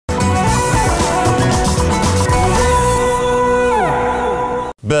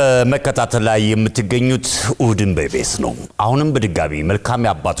በመከታተል ላይ የምትገኙት እሁድን በኢቢኤስ ነው። አሁንም በድጋሚ መልካም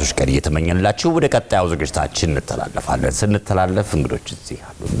የአባቶች ቀን እየተመኘንላችሁ ወደ ቀጣዩ ዝግጅታችን እንተላለፋለን። ስንተላለፍ እንግዶች እዚህ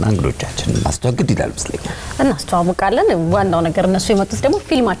አሉና እንግዶቻችንን ማስተዋወቅ ይላል መስለኛል። እናስተዋውቃለን። ዋናው ነገር እነሱ የመጡት ደግሞ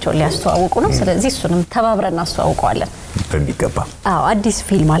ፊልማቸውን ሊያስተዋውቁ ነው። ስለዚህ እሱንም ተባብረን እናስተዋውቀዋለን። በሚገባ አዲስ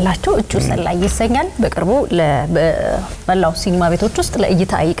ፊልም አላቸው። እቹ ሰላይ ይሰኛል። በቅርቡ ለመላው ሲኒማ ቤቶች ውስጥ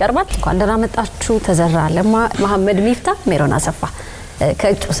ለእይታ ይቀርባል። እንኳን ደህና መጣችሁ። ተዘራ ለማ፣ መሀመድ፣ ሚፍታህ፣ ሜሮን አሰፋ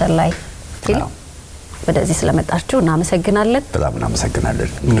ከእቹ ሰላይ ፊልም ወደዚህ ስለመጣችሁ እናመሰግናለን። በጣም እናመሰግናለን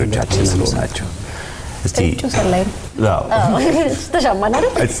እንግዶቻችን ስለሆናችሁ። እስቲ እቹ ሰላይ ተሻማን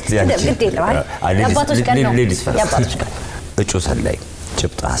አይደል? ግዴታ አባቶች ቀን ነው። ያባቶች ቀን እቹ ሰላይ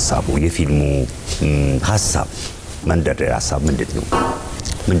ጭብጥ ሐሳቡ የፊልሙ ሐሳብ መንደርደሪያ ሐሳብ ምንድነው?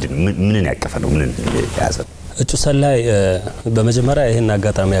 ምንን ያቀፈ ነው? ምንን ያዘ? እቹ ሰላይ በመጀመሪያ ይሄን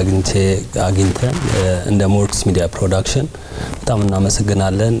አጋጣሚ አግኝተን እንደ ሞርክስ ሚዲያ ፕሮዳክሽን በጣም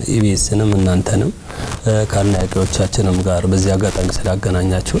እናመሰግናለን። ኢቢኤስንም እናንተንም ካናያቂዎቻችንም ጋር በዚህ አጋጣሚ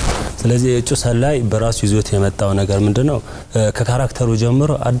ስላገናኛችሁ። ስለዚህ እቹ ሰላይ በራሱ ይዞት የመጣው ነገር ምንድነው? ከካራክተሩ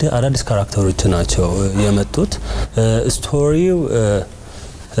ጀምሮ አዳዲስ ካራክተሮች ናቸው የመጡት። ስቶሪው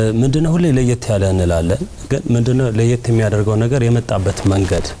ምንድነው ሁሌ ለየት ያለ እንላለን፣ ግን ምንድነው ለየት የሚያደርገው ነገር የመጣበት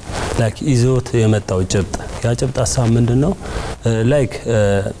መንገድ ላይክ ይዞት የመጣው ጭብጥ ያ ጭብጥ ሐሳብ ምንድነው? ላይክ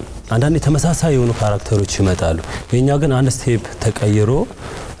አንዳንዴ ተመሳሳይ የሆኑ ካራክተሮች ይመጣሉ። የኛ ግን አንድ ስቴፕ ተቀይሮ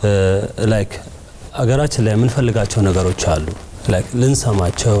ላይክ አገራችን ላይ የምንፈልጋቸው ነገሮች አሉ። ላይክ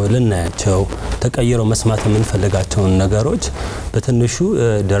ልንሰማቸው ልናያቸው ተቀይሮ መስማት የምንፈልጋቸው ነገሮች በትንሹ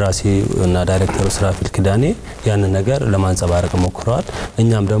ደራሲ እና ዳይሬክተሩ ስራፊል ክዳኔ ያንን ነገር ለማንጸባረቅ ሞክረዋል።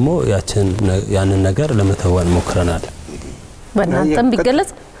 እኛም ደግሞ ያንን ነገር ለመተወን ሞክረናል። በእናንተም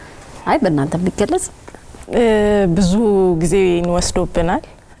ቢገለጽ ብዙ ጊዜ እንወስዶብናል።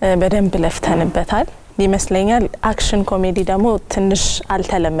 በደንብ ለፍተንበታል ይመስለኛል። አክሽን ኮሜዲ ደግሞ ትንሽ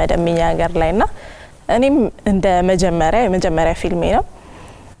አልተለመደም እኛ ሀገር ላይና እኔም እንደ የመጀመሪያ ፊልሜ ነው።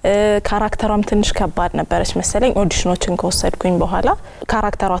 ካራክተሯም ትንሽ ከባድ ነበረች መሰለኝ። ኦዲሽኖችን ከወሰድኩኝ በኋላ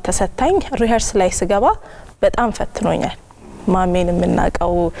ካራክተሯ ተሰጣኝ። ሪሄርስ ላይ ስገባ በጣም ፈትኖኛል። ማሜን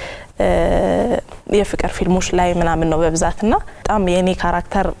የምናቀው የፍቅር ፊልሞች ላይ ምናምን ነው በብዛትና በጣም የኔ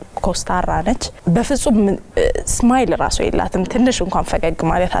ካራክተር ኮስታራ ነች። በፍጹም ስማይል ራሱ የላትም። ትንሽ እንኳን ፈገግ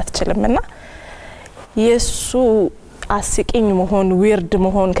ማለት አትችልምና የሱ አስቂኝ መሆን ዊርድ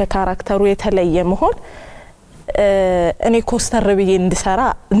መሆን ከካራክተሩ የተለየ መሆን እኔ ኮስተር ብዬ እንድሰራ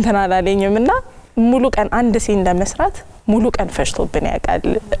እንትና አላለኝምና ሙሉ ቀን አንድ ሲን ለመስራት ሙሉ ቀን ፈሽቶብን ያቃል።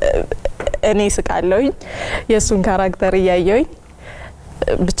 እኔ ስቃለሁኝ የሱን ካራክተር ያያየኝ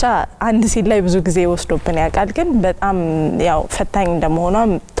ብቻ አንድ ሲን ላይ ብዙ ጊዜ ወስዶብን ያቃል። ግን በጣም ያው ፈታኝ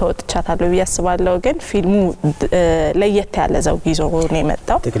እንደመሆኗም ተወጥቻታለሁ ብያስባለሁ። ግን ፊልሙ ለየት ያለ ዘውግ ይዞ ነው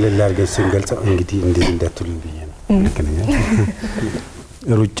የመጣው። ተክለል አድርገን ስንገልጸው እንግዲህ እንደዚህ እንዳትሉኝ ብዬ ነው።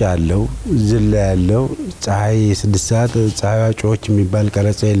 ሩጫ ያለው ዝላ ያለው ፀሐይ 6 ሰዓት ፀሐይዋ ጮች የሚባል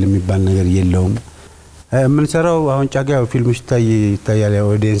ቀረጻ የሚባል ነገር የለውም። ምን ሰራው አሁን ጫጋው ፊልሞች ታያለ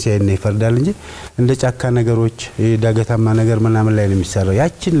ኦዲየንስ ያይነ ይፈርዳል እንጂ እንደ ጫካ ነገሮች ዳገታማ ነገር ምናምን ላይ ነው የሚሰራው።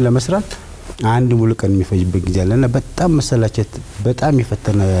 ያችን ለመስራት አንድ ሙሉ ቀን የሚፈጅበት ጊዜ አለና በጣም መሰላቸት በጣም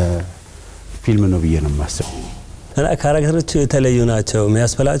የፈተነ ፊልም ነው ብዬ ነው የማስበው። ካራክተሮች የተለዩ ናቸው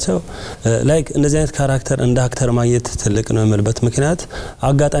የሚያስፈላቸው ላይክ እንደዚህ አይነት ካራክተር እንደ አክተር ማግኘት ትልቅ ነው የምልበት ምክንያት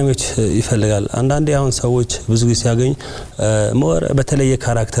አጋጣሚዎች ይፈልጋል። አንዳንዴ አሁን ሰዎች ብዙ ጊዜ ሲያገኙ ሞር በተለየ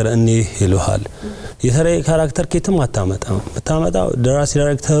ካራክተር እኔ ይሉሃል። የተለየ ካራክተር ከየትም አታመጣው ደራሲ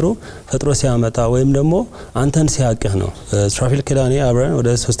ዳይሬክተሩ ፈጥሮ ሲያመጣ ወይም ደግሞ አንተን ሲያቅህ ነው። ስራፊል ክዳኔ አብረን ወደ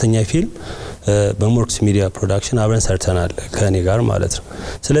 3ኛ ፊልም በሞርክስ ሚዲያ ፕሮዳክሽን አብረን ሰርተናል ከኔ ጋር ማለት ነው።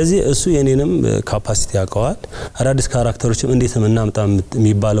 ስለዚህ እሱ የኔንም ካፓሲቲ ያውቀዋል። አዳዲስ ካራክተሮችም እንዴት እናምጣ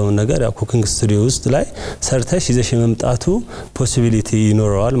የሚባለው ነገር ያው ኩኪንግ ስቱዲዮ ውስጥ ላይ ሰርተሽ ይዘሽ መምጣቱ ፖሲቢሊቲ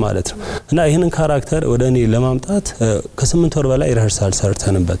ይኖረዋል ማለት ነው። እና ይሄንን ካራክተር ወደ እኔ ለማምጣት ከ8 ወር በላይ ሪሄርሳል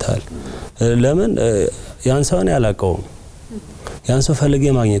ሰርተንበታል። ለምን ያን ሰው ነው ያላቀው ያን ሰው ፈልጌ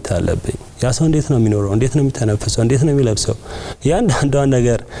ማግኘት አለብኝ። ያ ሰው እንዴት ነው የሚኖረው? እንዴት ነው የሚተነፍሰው? እንዴት ነው የሚለብሰው? ያን አንዷን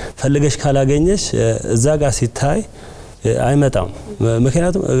ነገር ፈልገሽ ካላገኘሽ እዛ ጋር ሲታይ አይመጣም።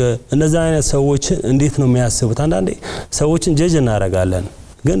 ምክንያቱም እነዛ አይነት ሰዎች እንዴት ነው የሚያስቡት? አንዳንዴ ሰዎችን ጀጅ እናረጋለን፣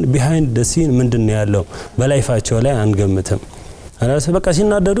 ግን ቢሃይንድ ዘ ሲን ምንድነው ያለው በላይፋቸው ላይ አንገምትም። አራስ በቃ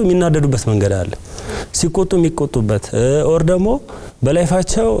ሲናደዱ የሚናደዱበት መንገድ አለ፣ ሲቆጡ የሚቆጡበት ኦር ደግሞ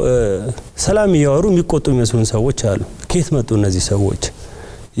በላይፋቸው ሰላም ያወሩ የሚቆጡ የሚመስሉን ሰዎች አሉ። ከየት መጡ እነዚህ ሰዎች?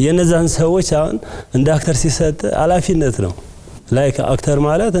 የነዛን ሰዎች አሁን እንደ አክተር ሲሰጥ አላፊነት ነው። ላይክ አክተር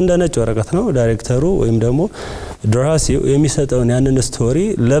ማለት እንደ ነጭ ወረቀት ነው። ዳይሬክተሩ ወይም ደግሞ ደራሲው የሚሰጠውን ያንን ስቶሪ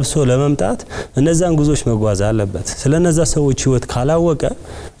ለብሶ ለመምጣት እነዛን ጉዞች መጓዝ አለበት ስለነዛ ሰዎች ህይወት ካላወቀ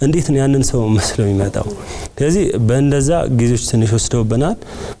እንዴት ነው ያንን ሰው መስለው የሚመጣው ስለዚህ በእንደዛ ጊዜዎች ትንሽ ወስደውብናል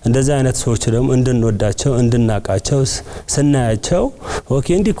እንደዛ አይነት ሰዎች ደግሞ እንድንወዳቸው እንድናቃቸው ስናያቸው ኦኬ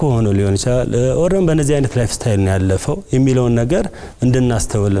እንዲ ከሆነ ሊሆን ይችላል ኦረን በእነዚህ አይነት ላይፍ ስታይል ነው ያለፈው የሚለውን ነገር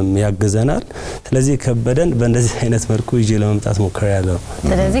እንድናስተውልም ያግዘናል ስለዚህ ከበደን በእንደዚህ አይነት መልኩ ይዤ ለመምጣት ሞክሬያለሁ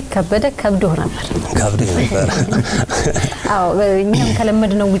ስለዚህ ከበደ ከብዶ ነበር አዎ እኛም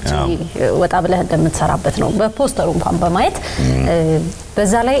ከለመድነው ውጪ ወጣ ብለህ እንደምትሰራበት ነው በፖስተሩ እንኳን በማየት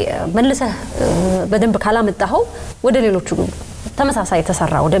በዛ ላይ መልሰህ በደንብ ካላመጣኸው ወደ ሌሎቹ ተመሳሳይ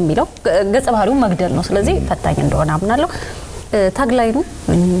ተሰራ ወደሚለው ገጸ ባህሪው መግደል ነው ስለዚህ ፈታኝ እንደሆነ አምናለሁ ታግላይኑ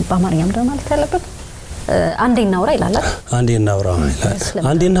በአማርኛ ምንድነው ማለት ያለበት አንዴ እናውራ ይላል አንዴ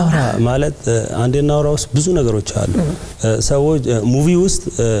እናውራ ማለት አንዴ እናውራ ውስጥ ብዙ ነገሮች አሉ ሰዎች ሙቪ ውስጥ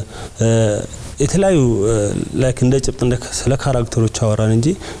የተለያዩ ላይክ እንደ ጭብጥ እንደ ስለ ካራክተሮች አወራን እንጂ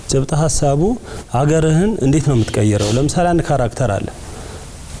ጭብጥ ሐሳቡ ሀገርህን እንዴት ነው የምትቀይረው ለምሳሌ አንድ ካራክተር አለ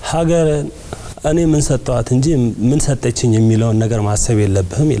ሀገር እኔ ምን ሰጣት እንጂ ምን ሰጠችኝ የሚለውን ነገር ማሰብ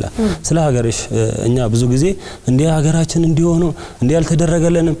የለብህም ይላል ስለ ሀገርሽ እኛ ብዙ ጊዜ እንዴ ሀገራችን እንዲሆኑ እንዴ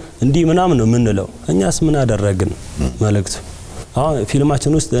ያልተደረገለንም እንዴ ምናምን ነው ምንለው እኛስ ምን አደረግን መልእክቱ አሁን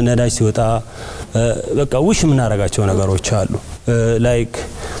ፊልማችን ውስጥ ነዳጅ ሲወጣ በቃ ውሽ ምን አረጋቸው ነገሮች አሉ ላይክ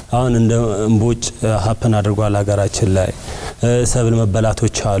አሁን እንደ እንቦጭ ሀፕን አድርጓል ሀገራችን ላይ ሰብል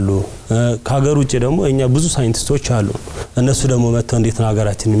መበላቶች አሉ ከሀገር ውጪ ደግሞ እኛ ብዙ ሳይንቲስቶች አሉ እነሱ ደግሞ መተው እንዴት ነው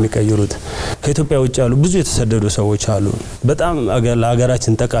ሀገራችንን የሚቀይሩት ከኢትዮጵያ ውጪ ያሉ ብዙ የተሰደዱ ሰዎች አሉ በጣም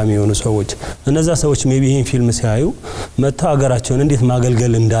ለሀገራችን ጠቃሚ የሆኑ ሰዎች እነዛ ሰዎች ሜቢ ይሄን ፊልም ሲያዩ መተው ሀገራቸውን እንዴት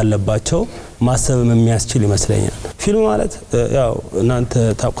ማገልገል እንዳለባቸው ማሰብ የሚያስችል ይመስለኛል ፊልም ማለት ያው እናንተ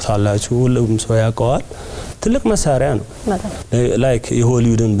ታውቁታላችሁ ሁሉም ሰው ያውቀዋል ትልቅ መሳሪያ ነው ላይክ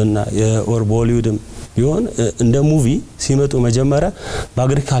የሆሊውድን ብና የኦርቦሊውድን ቢሆን እንደ ሙቪ ሲመጡ መጀመሪያ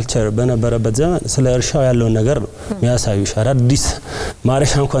በአግሪካልቸር በነበረበት ዘመን ስለ እርሻው ያለው ነገር ነው የሚያሳዩሽ አዳዲስ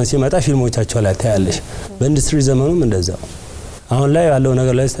ማረሻ እንኳን ሲመጣ ፊልሞቻቸው ላይ ታያለሽ በኢንዱስትሪ ዘመኑም እንደዛው አሁን ላይ ያለው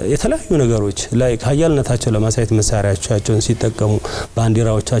ነገር ላይ የተለያዩ ነገሮች ላይ ካያልነታቸው ለማሳየት መሳሪያዎቻቸውን ሲጠቀሙ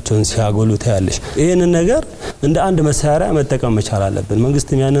ባንዲራዎቻቸውን ሲያጎሉ ታያለሽ ይሄንን ነገር እንደ አንድ መሳሪያ መጠቀም መቻል አለብን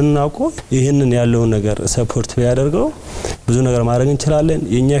መንግስትም ያንን አውቆ ይሄንን ያለው ነገር ሰፖርት ቢያደርገው ብዙ ነገር ማድረግ እንችላለን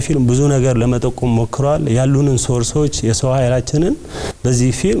የኛ ፊልም ብዙ ነገር ለመጠቆም ሞክሯል ያሉንን ሶርሶች የሰው ኃይላችንን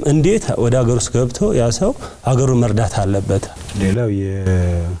በዚህ ፊልም እንዴት ወደ ሀገር ውስጥ ገብቶ ያ ሰው ሀገሩን መርዳት አለበት ሌላው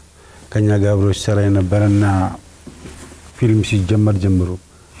ከኛ ጋር አብሮች ሰራ የነበረና ፊልም ሲጀመር ጀምሮ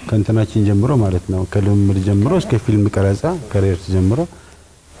ከንተናችን ጀምሮ ማለት ነው ከልምምድ ጀምሮ እስከ ፊልም ቀረጻ ከሬርት ጀምሮ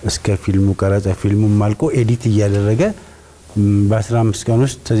እስከ ፊልሙ ቀረጻ ፊልሙ ማልቆ ኤዲት እያደረገ በ15 ቀን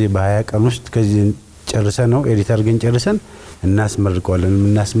ውስጥ ተዚህ በ20 ቀን ውስጥ ከዚህ ጨርሰን ነው ኤዲት አድርገን ጨርሰን እናስመርቀዋለን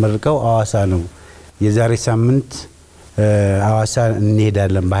እናስመርቀው አዋሳ ነው የዛሬ ሳምንት አዋሳ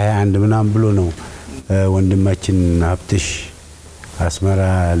እንሄዳለን በ21 ምናምን ብሎ ነው ወንድማችን ሀብትሽ አስመራ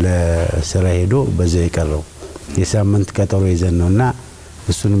ለስራ ሄዶ በዛ ይቀርው የሳምንት ቀጠሮ ይዘን ነውና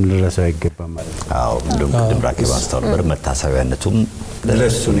እሱንም ልረሳው አይገባም ማለት ነው አዎ እንደውም ድምራኪ ባስታው ነበር መታሰቢያነቱም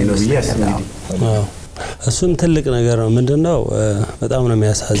ለሱ ነው ይያስነው እሱም ትልቅ ነገር ነው ምንድነው በጣም ነው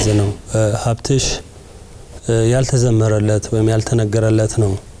የሚያሳዝነው ሀብትሽ ያልተዘመረለት ወይም ያልተነገረለት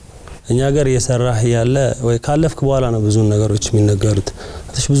ነው እኛ ሀገር እየሰራህ ያለ ወይ ካለፍክ በኋላ ነው ብዙ ነገሮች የሚነገሩት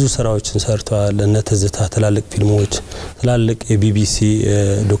አትሽ ብዙ ስራዎችን ሰርቷል እነ ትዝታ ትላልቅ ፊልሞች ትላልቅ የቢቢሲ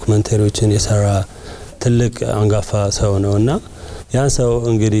ዶክመንተሪዎችን የሰራ ትልቅ አንጋፋ ሰው ነውና ያን ሰው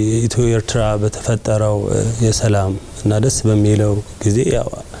እንግዲህ ኢትዮ ኤርትራ በተፈጠረው የሰላም እና ደስ በሚለው ጊዜ ያው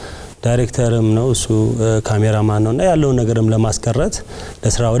ዳይሬክተርም ነው እሱ ካሜራማን ነውና ያለው ነገርም ለማስቀረት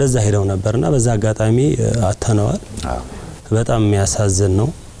ለስራ ወደዛ ሄደው ነበርና በዛ አጋጣሚ አተነዋል በጣም የሚያሳዝን ነው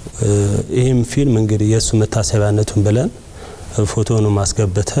ይሄም ፊልም እንግዲህ የሱ መታሰቢያነቱን ብለን ፎቶውን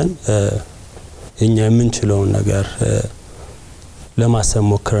ማስገብተን እኛ የምንችለው ነገር ለማሰብ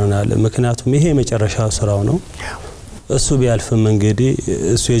ሞክረናል ምክንያቱም ይሄ መጨረሻው ስራው ነው እሱ ቢያልፍም እንግዲህ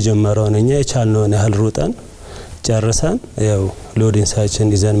እሱ የጀመረውን እኛ የቻልነውን ያህል ሩጠን ጨርሰን ያው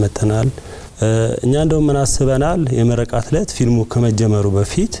ለኦዲየንሳችን ይዘን መተናል እኛ እንደው ምን አስበናል የመረቃት ለት ፊልሙ ከመጀመሩ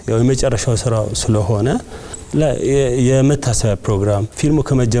በፊት ያው የመጨረሻው ስራው ስለሆነ የመታሰቢያ ፕሮግራም ፊልሙ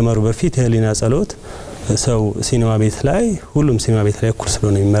ከመጀመሩ በፊት የህሊና ጸሎት ሰው ሲኒማ ቤት ላይ ሁሉም ሲኒማ ቤት ላይ ኩርስ ብሎ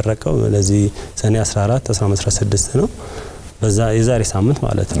ነው የሚመረቀው ለዚህ ሰኔ 14 16 ነው በዛ የዛሬ ሳምንት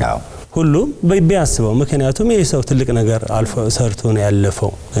ማለት ነው ሁሉም በቢያስበው ምክንያቱም ይሄ ሰው ትልቅ ነገር አልፎ ሰርቶ ነው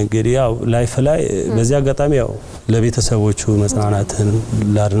ያለፈው እንግዲህ ያው ላይፍ ላይ በዚህ አጋጣሚ ያው ለቤተሰቦቹ መጽናናትን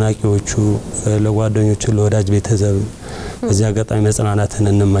ለአድናቂዎቹ ለጓደኞቹ ለወዳጅ ቤተሰብ በዚህ አጋጣሚ መጽናናትን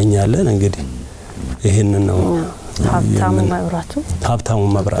እንመኛለን እንግዲህ ይሄንን ነው ሀብታሙ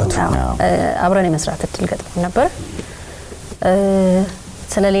መብራቱ አብረን የመስራት እድል ገጥሞ ነበር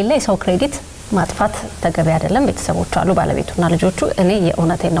ስለሌለ የሰው ክሬዲት ማጥፋት ተገቢ አይደለም ቤተሰቦቹ አሉ ባለቤቱና ልጆቹ እኔ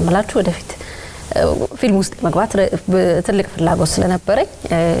የእውነቴን ነው ማለት ወደፊት ፊልም ውስጥ መግባት ትልቅ ፍላጎት ስለነበረኝ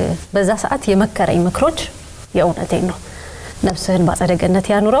በዛ ሰዓት የመከረኝ ምክሮች የእውነቴን ነው ነፍስህን ባጸደገነት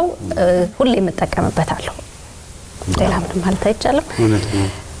ያኑረው ሁሌ መጠቀምበታለሁ ሌላ ምንም ማለት አይቻልም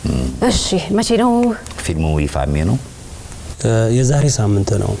እሺ መቼ ነው ፊልሙ ይፋሜ ነው የዛሬ ሳምንት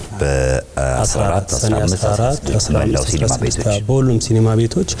ነው በ14 15 በሁሉም ሲኒማ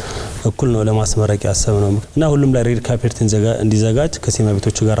ቤቶች እኩል ነው ለማስመረቅ ያሰብነው እና ሁሉም ላይ ሬድ ካርፔት እንዲዘጋጅ ከሲኒማ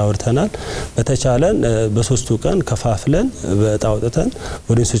ቤቶቹ ጋር አውርተናል በተቻለን በሶስቱ ቀን ከፋፍለን በጣውጥተን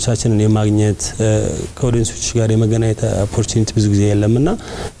ኦዲየንሶቻችንን የማግኘት ከኦዲየንሶች ጋር የመገናኘት ኦፖርቹኒቲ ብዙ ጊዜ የለምና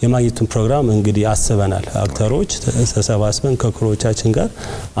የማግኘቱን ፕሮግራም እንግዲህ አስበናል አክተሮች ተሰባስበን ከክሮቻችን ጋር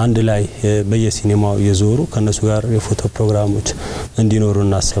አንድ ላይ በየሲኒማው የዞሩ ከነሱ ጋር የፎቶ ፕሮግራም እንዲኖሩ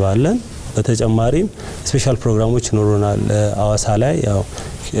እናስባለን በተጨማሪም ስፔሻል ፕሮግራሞች ይኖሩናል አዋሳ ላይ ያው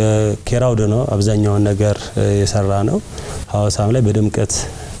ኬራውድ ነው አብዛኛው ነገር የሰራ ነው አዋሳም ላይ በድምቀት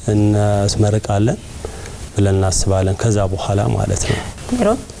እናስመርቃለን ብለን እናስባለን ከዛ በኋላ ማለት ነው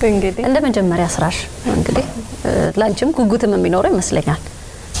ሜሮን እንግዲህ እንደ መጀመሪያ ስራሽ እንግዲህ ላንቺም ጉጉትም የሚኖረው ይመስለኛል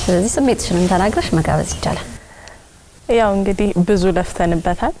ስለዚህ ስሜትሽንም ተናግረሽ መጋበዝ ይቻላል ያው እንግዲህ ብዙ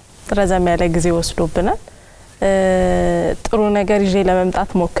ለፍተንበታል ረዘም ያለ ጊዜ ወስዶብናል ጥሩ ነገር ይዤ ለመምጣት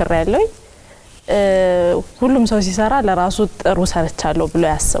ሞክሬያለሁ ሁሉም ሰው ሲሰራ ለራሱ ጥሩ ሰርቻለሁ ብሎ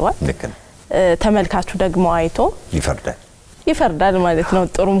ያስባል ተመልካቹ ደግሞ አይቶ ይፈርዳል ማለት ነው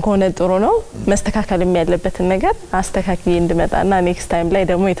ጥሩም ከሆነ ጥሩ ነው መስተካከልም ያለበትን ነገር አስተካክዬ እንድመጣና ኔክስት ታይም ላይ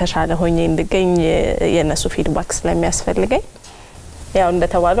ደግሞ የተሻለ ሆኜ እንድገኝ የነሱ ፊድባክ ስለሚያስፈልገኝ ያው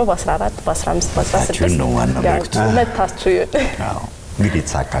እንደተባለው በ14 በ15 በ16 መታችሁ እንግዲህ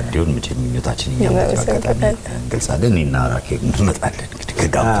ተሳካዲውን መቼም ምኞታችን እያመጣቀጣን እንገልጻለን እና ራኬብ እንመጣለን እንግዲህ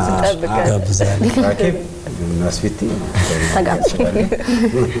ከጋብዛለን ራኬብ ናስፊቲ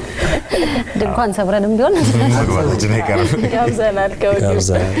ድንኳን ሰብረንም ቢሆን መግባታችን አይቀርም ጋብዘናል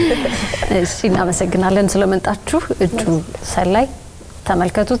እሺ እናመሰግናለን ስለመጣችሁ እጩ ሰላይ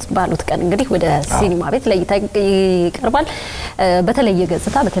ተመልከቱት ባሉት ቀን እንግዲህ ወደ ሲኒማ ቤት ለይታ ይቀርባል በተለየ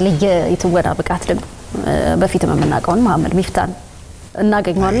ገጽታ በተለየ የትወና ብቃት ደግሞ በፊት መምናቀውን መሀመድ ሚፍታን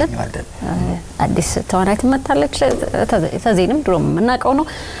እናገኘዋለን አዲስ ተዋናይ ትመጣለች ተዘይንም ድሮም እናቀው ነው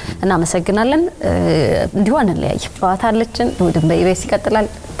እናመሰግናለን እንዲሁ አንለያይ ጨዋታ አለችን እሁድን በኢቢኤስ ይቀጥላል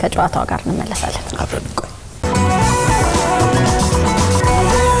ከጨዋታው ጋር እንመለሳለን አብረን